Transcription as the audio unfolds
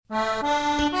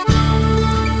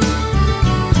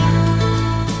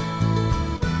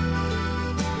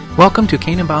Welcome to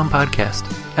Canaan Bound Podcast,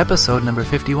 episode number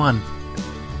 51.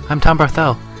 I'm Tom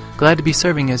Barthel, glad to be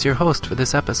serving as your host for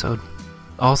this episode.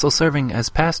 Also serving as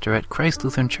pastor at Christ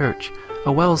Lutheran Church,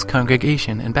 a WELS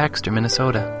congregation in Baxter,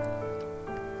 Minnesota.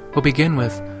 We'll begin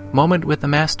with Moment with the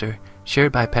Master,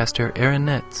 shared by Pastor Aaron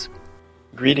Nitz.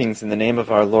 Greetings in the name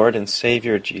of our Lord and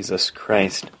Savior Jesus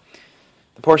Christ.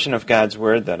 The portion of God's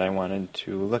Word that I wanted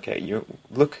to look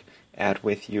at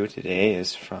with you today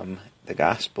is from the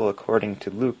Gospel according to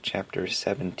Luke chapter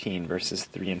 17, verses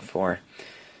 3 and 4.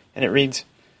 And it reads,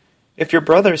 "If your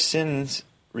brother sins,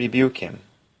 rebuke him,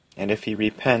 and if he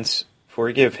repents,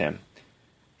 forgive him.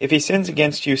 If he sins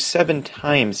against you 7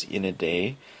 times in a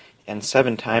day, and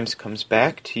 7 times comes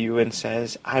back to you and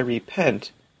says, 'I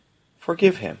repent,'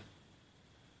 forgive him."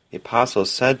 The apostles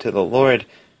said to the Lord,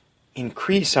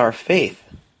 "Increase our faith."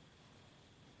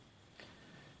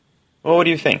 Well, what do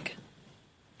you think?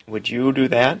 Would you do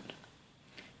that?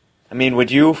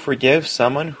 Would you forgive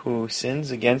someone who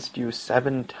sins against you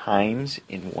 7 times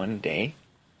in one day?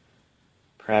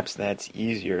 Perhaps that's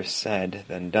easier said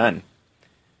than done.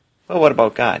 Well, what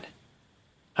about God?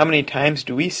 How many times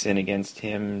do we sin against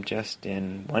Him just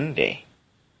in one day?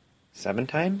 7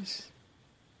 times?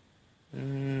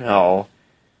 No.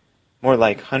 More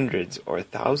like hundreds or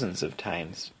thousands of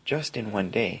times just in one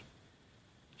day.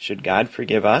 Should God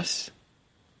forgive us?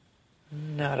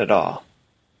 Not at all.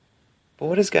 But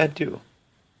what does God do?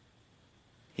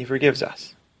 He forgives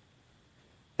us.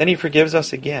 Then He forgives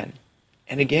us again,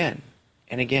 and again,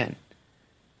 and again.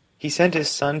 He sent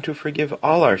His Son to forgive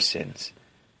all our sins,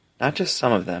 not just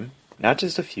some of them, not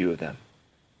just a few of them,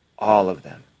 all of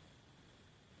them.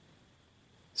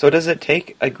 So does it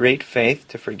take a great faith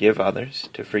to forgive others,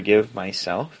 to forgive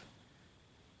myself?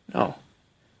 No.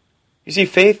 You see,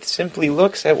 faith simply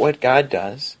looks at what God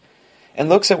does, and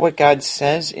looks at what God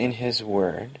says in His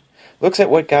Word, looks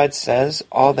at what God says,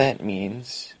 all that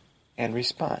means, and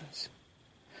responds.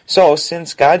 So,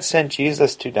 since God sent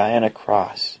Jesus to die on a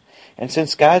cross, and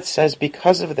since God says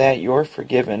because of that you're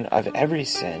forgiven of every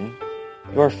sin,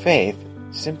 your faith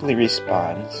simply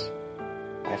responds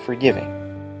by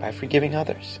forgiving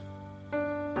others.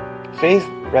 Faith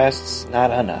rests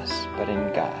not on us, but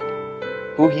in God,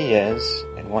 who He is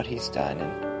and what He's done,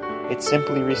 and it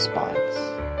simply responds,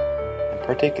 and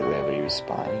particularly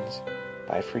responds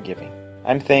by forgiving.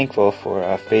 I'm thankful for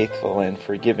a faithful and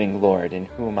forgiving Lord in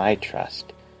whom I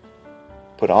trust.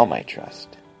 Put all my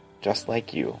trust, just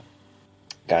like you.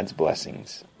 God's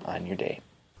blessings on your day.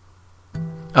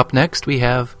 Up next we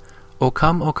have O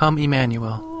Come,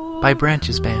 Emmanuel by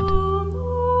Branches Band.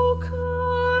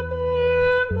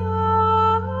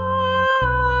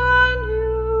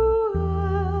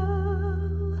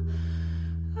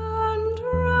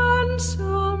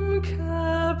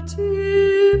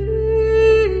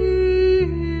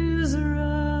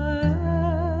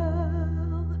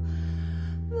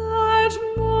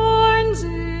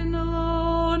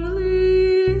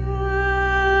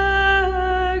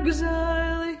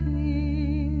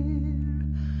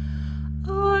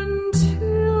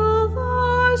 Until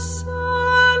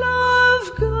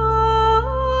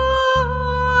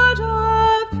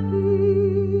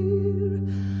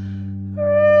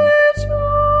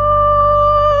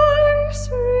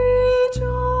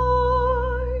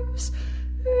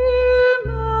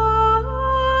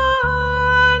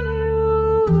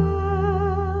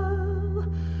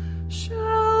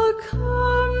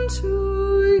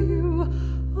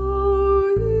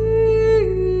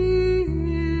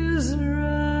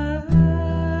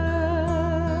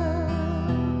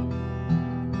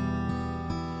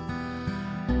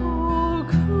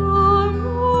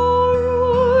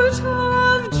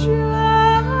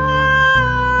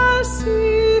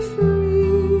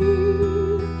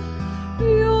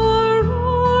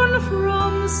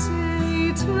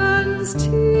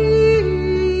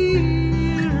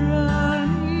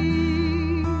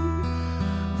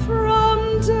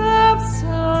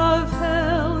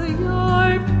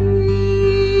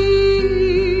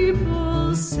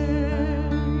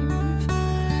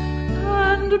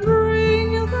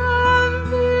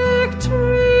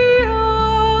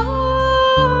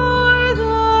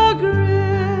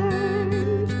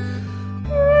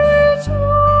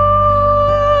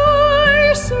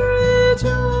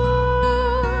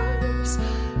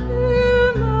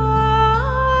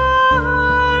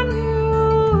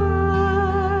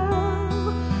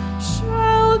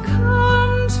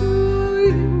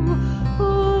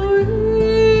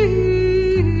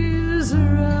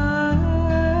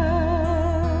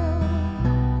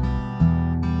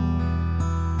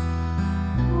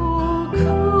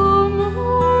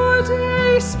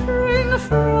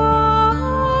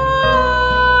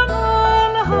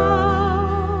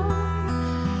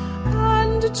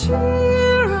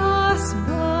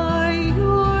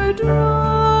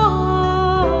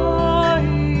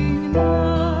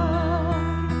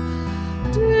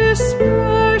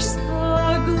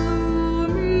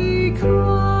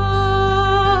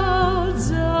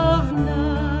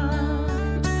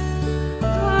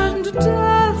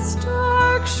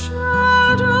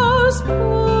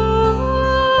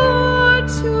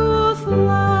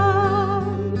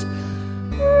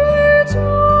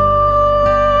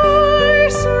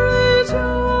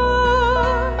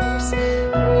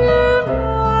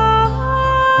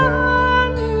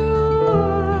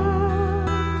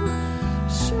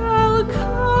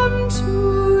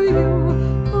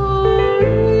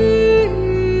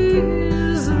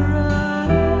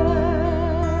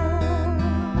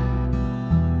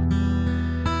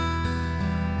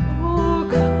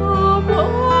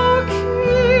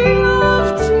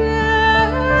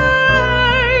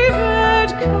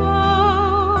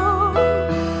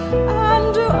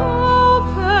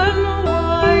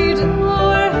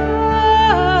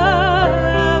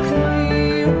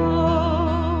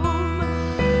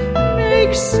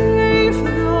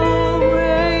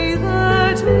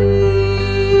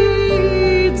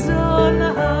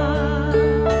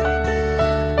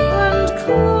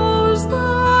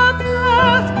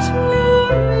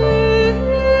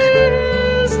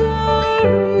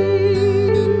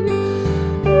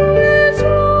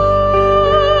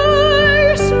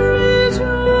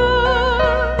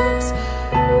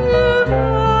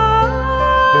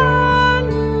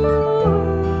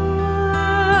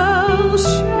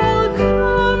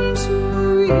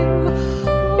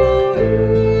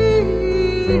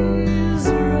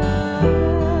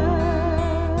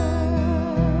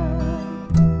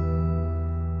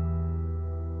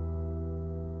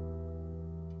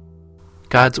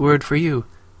God's Word for You,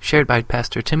 shared by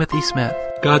Pastor Timothy Smith.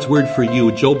 God's Word for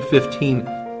You, Job 15,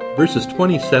 verses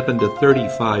 27 to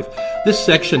 35. This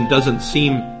section doesn't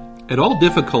seem at all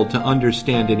difficult to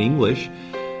understand in English.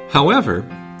 However,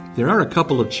 there are a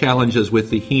couple of challenges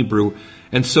with the Hebrew,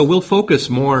 and so we'll focus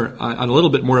more on a little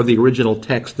bit more of the original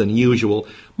text than usual.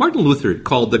 Martin Luther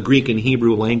called the Greek and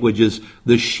Hebrew languages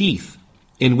the sheath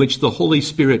in which the Holy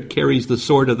Spirit carries the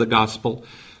sword of the gospel.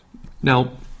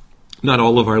 Now, not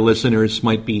all of our listeners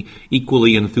might be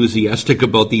equally enthusiastic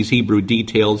about these Hebrew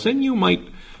details, and you might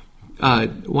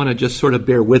want to just sort of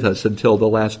bear with us until the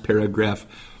last paragraph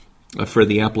for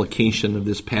the application of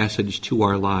this passage to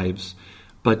our lives.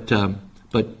 But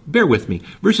bear with me.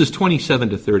 Verses 27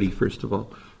 to 30, first of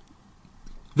all.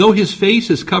 Though his face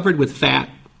is covered with fat,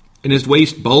 and his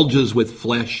waist bulges with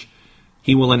flesh,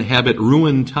 he will inhabit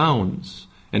ruined towns,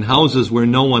 and houses where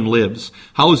no one lives,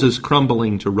 houses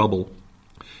crumbling to rubble.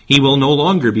 He will no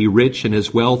longer be rich, and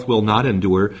his wealth will not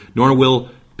endure, nor will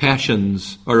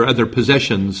passions or other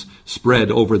possessions spread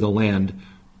over the land.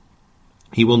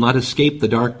 He will not escape the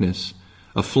darkness.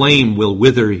 A flame will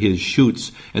wither his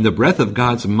shoots, and the breath of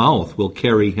God's mouth will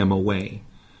carry him away.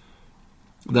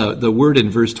 The word in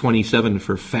verse 27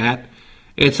 for fat,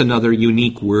 it's another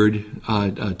unique word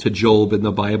to Job in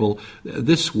the Bible.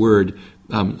 This word,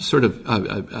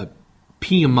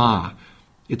 piyama,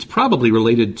 it's probably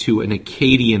related to an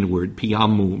Akkadian word,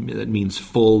 piyamu, that means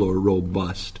full or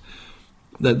robust.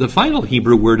 The final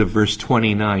Hebrew word of verse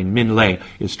 29, minle,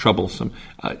 is troublesome.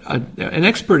 An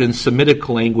expert in Semitic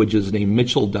languages named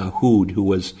Mitchell Dahoud, who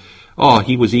was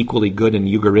equally good in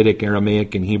Ugaritic,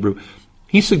 Aramaic, and Hebrew.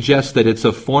 He suggests that it's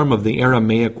a form of the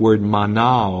Aramaic word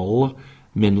manal,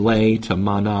 minle to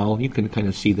manal. You can kind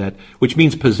of see that, which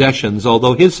means possessions,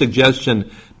 although his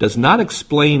suggestion does not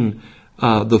explain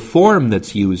the form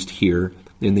that's used here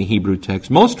in the Hebrew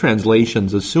text. Most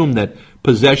translations assume that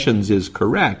possessions is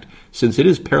correct, since it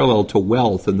is parallel to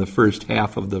wealth in the first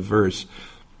half of the verse.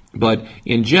 But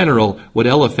in general, what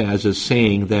Eliphaz is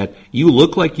saying, that you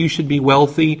look like you should be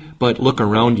wealthy, but look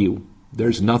around you.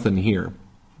 There's nothing here.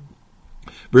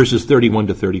 Verses 31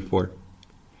 to 34.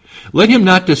 Let him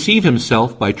not deceive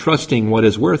himself by trusting what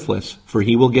is worthless, for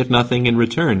he will get nothing in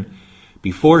return.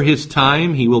 Before his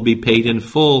time he will be paid in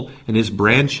full, and his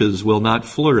branches will not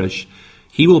flourish.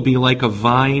 He will be like a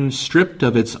vine stripped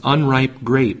of its unripe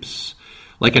grapes,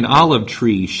 like an olive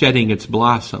tree shedding its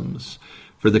blossoms.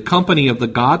 For the company of the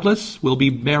godless will be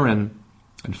barren,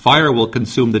 and fire will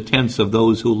consume the tents of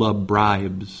those who love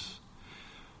bribes.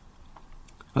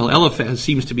 Well, Eliphaz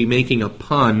seems to be making a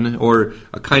pun or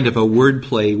a kind of a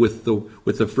wordplay with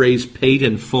the phrase paid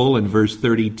in full in verse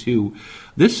 32.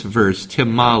 This verse,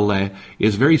 timale,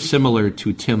 is very similar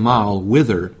to timal,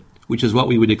 wither, which is what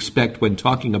we would expect when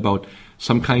talking about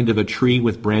some kind of a tree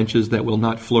with branches that will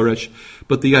not flourish.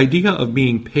 But the idea of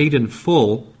being paid in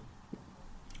full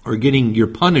or getting your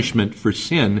punishment for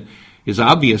sin is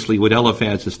obviously what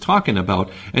Eliphaz is talking about.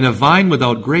 And a vine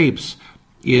without grapes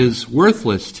is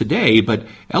worthless today, but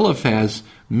Eliphaz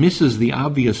misses the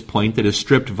obvious point that a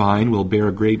stripped vine will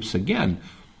bear grapes again.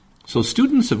 So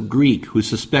students of Greek who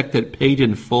suspect that paid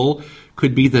in full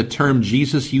could be the term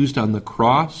Jesus used on the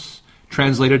cross,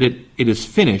 translated it is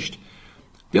finished,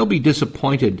 they'll be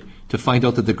disappointed to find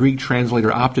out that the Greek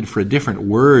translator opted for a different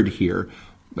word here,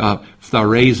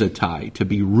 phtharesetai, to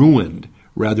be ruined,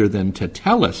 rather than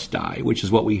tetelestai, which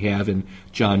is what we have in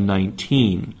John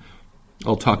 19.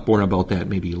 I'll talk more about that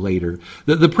maybe later.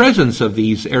 The presence of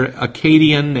these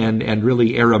Akkadian and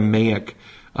really Aramaic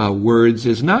words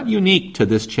is not unique to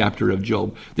this chapter of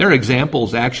Job. There are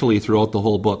examples actually throughout the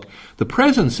whole book. The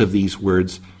presence of these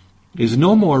words is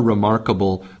no more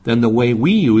remarkable than the way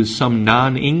we use some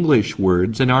non-English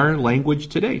words in our language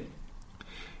today.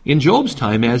 In Job's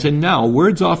time, as in now,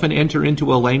 words often enter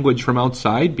into a language from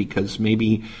outside because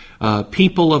maybe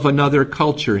people of another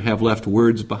culture have left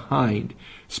words behind,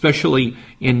 especially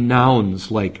in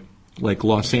nouns like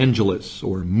Los Angeles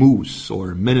or Moose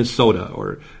or Minnesota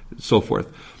or so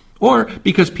forth. Or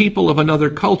because people of another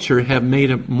culture have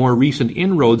made more recent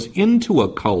inroads into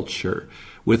a culture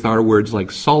with our words like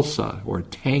salsa or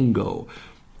tango.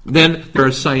 Then there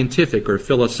are scientific or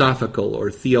philosophical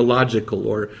or theological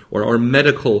or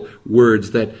medical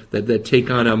words that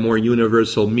take on a more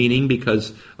universal meaning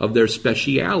because of their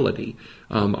speciality.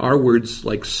 Our words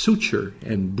like suture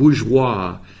and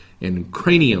bourgeois and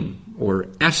cranium or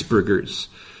Asperger's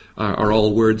are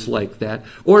all words like that.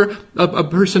 Or a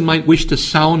person might wish to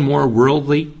sound more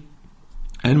worldly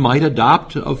and might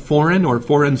adopt a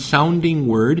foreign-sounding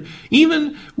word,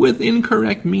 even with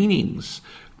incorrect meanings.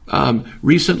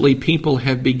 Recently, people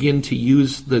have begun to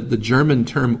use the German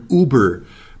term Uber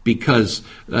because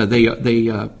they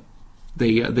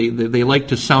like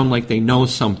to sound like they know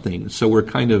something. So we're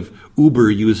kind of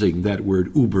uber using that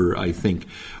word uber, I think.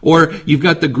 Or you've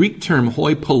got the Greek term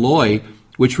hoi polloi,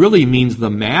 which really means the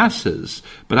masses,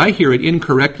 but I hear it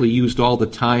incorrectly used all the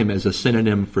time as a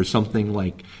synonym for something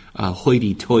like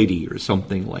hoity-toity or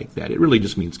something like that. It really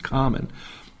just means common.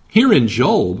 Here in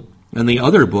Job and the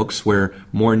other books where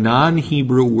more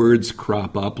non-Hebrew words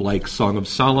crop up, like Song of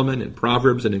Solomon and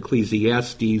Proverbs and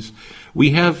Ecclesiastes,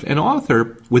 we have an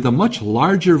author with a much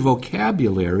larger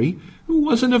vocabulary who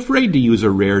wasn't afraid to use a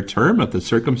rare term if the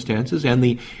circumstances and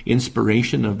the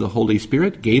inspiration of the Holy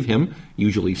Spirit gave him,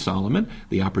 usually Solomon,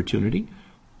 the opportunity.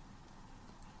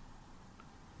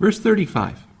 Verse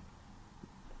 35.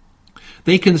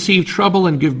 They conceive trouble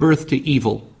and give birth to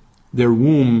evil. Their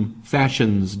womb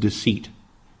fashions deceit.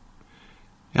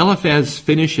 Eliphaz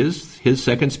finishes his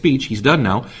second speech, he's done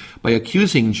now, by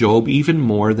accusing Job even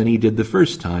more than he did the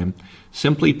first time.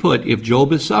 Simply put, if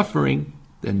Job is suffering,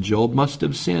 then Job must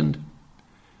have sinned.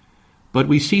 But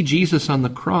we see Jesus on the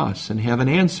cross and have an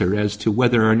answer as to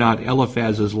whether or not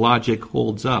Eliphaz's logic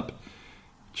holds up. It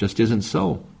just isn't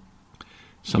so.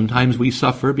 Sometimes we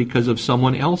suffer because of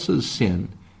someone else's sin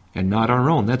and not our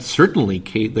own. That's certainly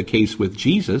the case with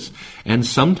Jesus, and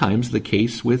sometimes the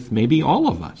case with maybe all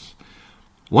of us.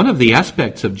 One of the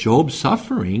aspects of Job's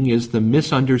suffering is the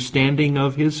misunderstanding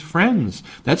of his friends.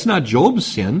 That's not Job's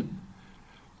sin.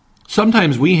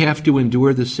 Sometimes we have to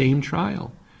endure the same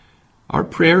trial. Our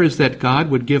prayer is that God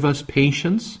would give us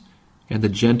patience and the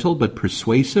gentle but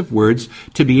persuasive words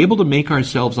to be able to make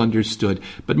ourselves understood.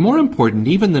 But more important,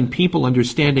 even than people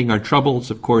understanding our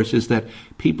troubles, of course, is that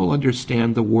people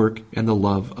understand the work and the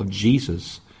love of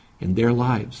Jesus in their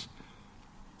lives.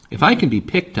 If I can be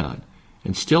picked on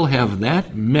and still have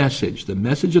that message, the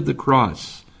message of the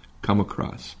cross, come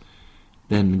across,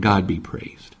 then God be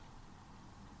praised.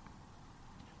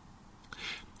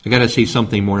 I got to say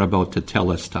something more about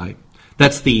tetelestai.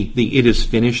 That's the it is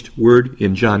finished word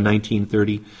in John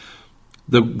 19:30.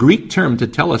 The Greek term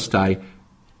tetelestai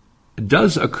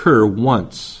does occur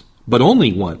once, but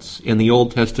only once, in the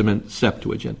Old Testament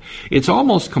Septuagint. It's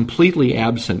almost completely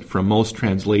absent from most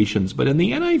translations, but in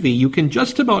the NIV you can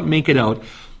just about make it out.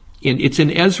 It's in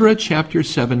Ezra chapter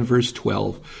 7, verse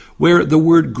 12, where the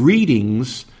word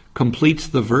greetings completes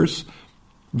the verse.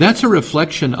 That's a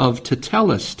reflection of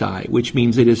tetelestai, which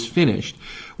means it is finished,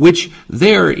 which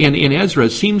there in Ezra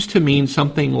seems to mean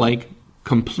something like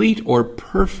complete or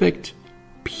perfect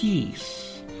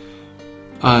peace.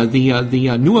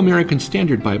 The New American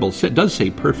Standard Bible does say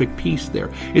perfect peace there.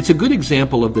 It's a good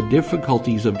example of the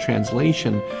difficulties of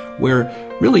translation, where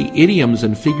really idioms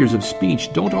and figures of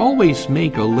speech don't always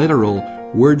make a literal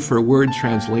word-for-word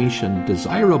translation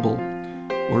desirable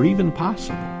or even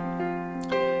possible.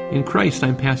 In Christ,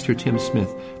 I'm Pastor Tim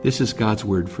Smith. This is God's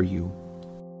Word for you.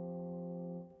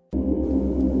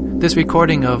 This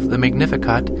recording of the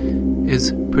Magnificat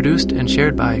is produced and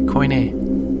shared by Koine.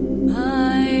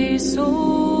 My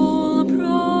soul proclaims.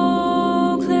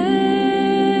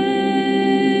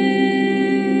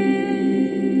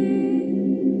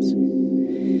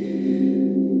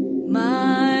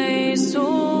 My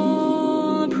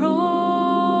soul proclaims.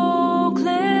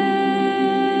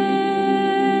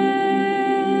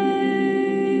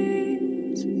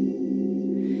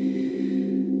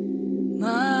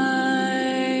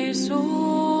 My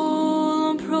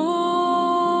soul proclaims.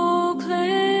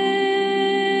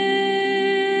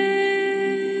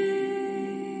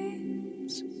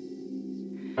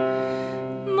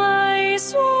 My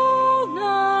soul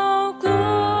now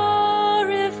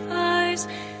glorifies,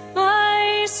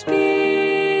 my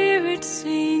spirit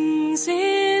sings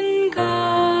in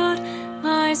God,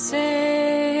 my Savior,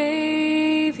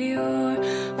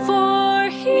 for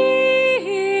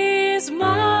He is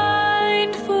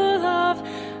mindful of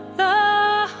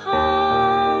the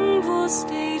humble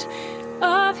state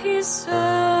of His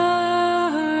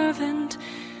servant.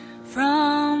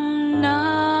 From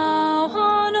now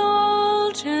on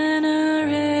all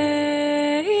generations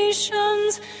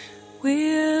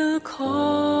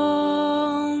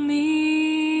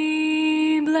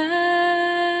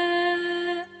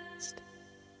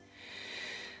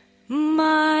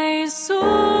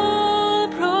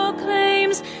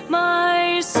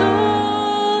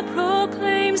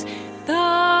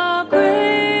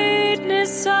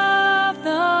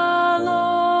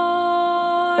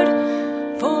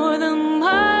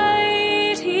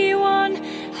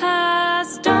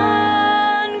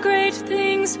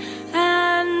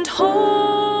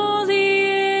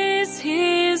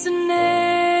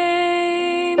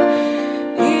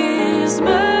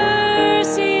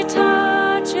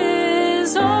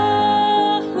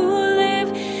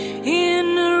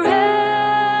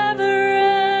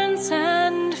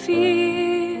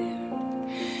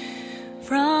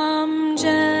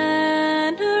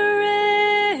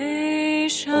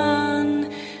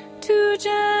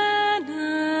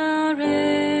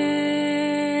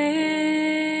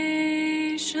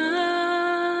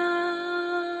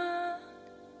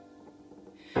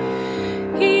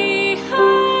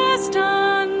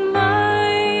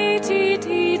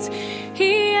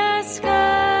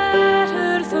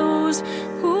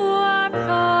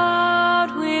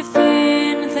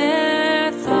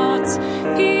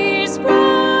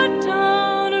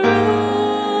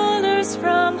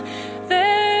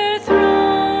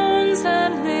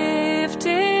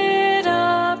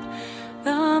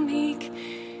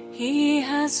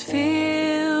has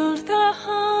filled the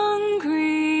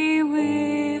hungry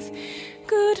with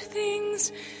good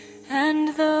things, and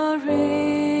the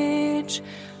rich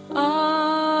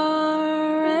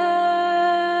are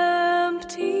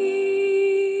empty.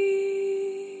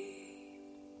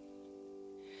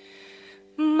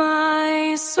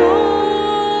 My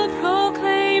soul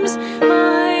proclaims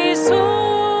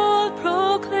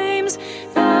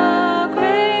the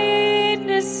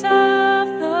greatness of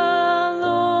the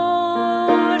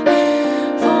Lord,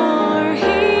 for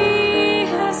he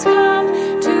has come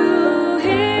to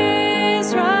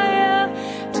Israel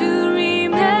to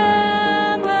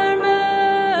remember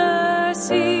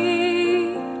mercy.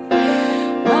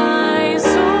 My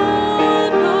soul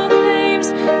proclaims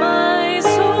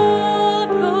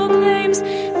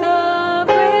the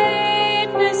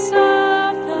greatness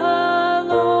of the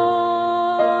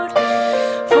Lord,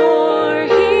 for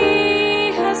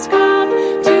he has come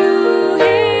to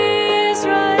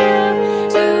Israel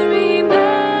to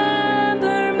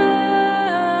remember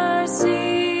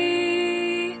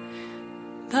mercy.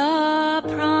 The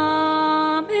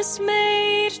promise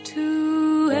made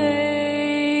to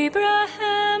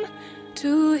Abraham,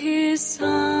 to his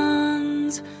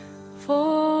sons forever.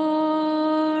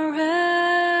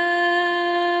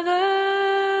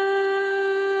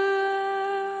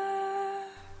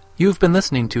 You've been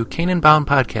listening to Canaan Bound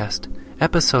Podcast,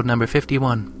 episode number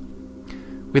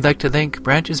 51. We'd like to thank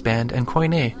Branches Band and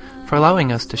Koine for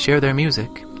allowing us to share their music.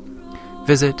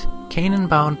 Visit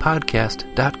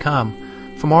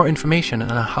CanaanBoundPodcast.com for more information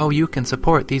on how you can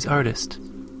support these artists.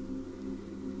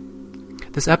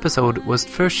 This episode was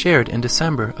first shared in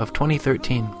December of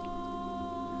 2013.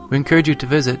 We encourage you to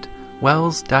visit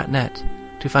wells.net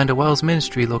to find a Wells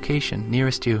Ministry location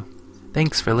nearest you.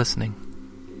 Thanks for listening.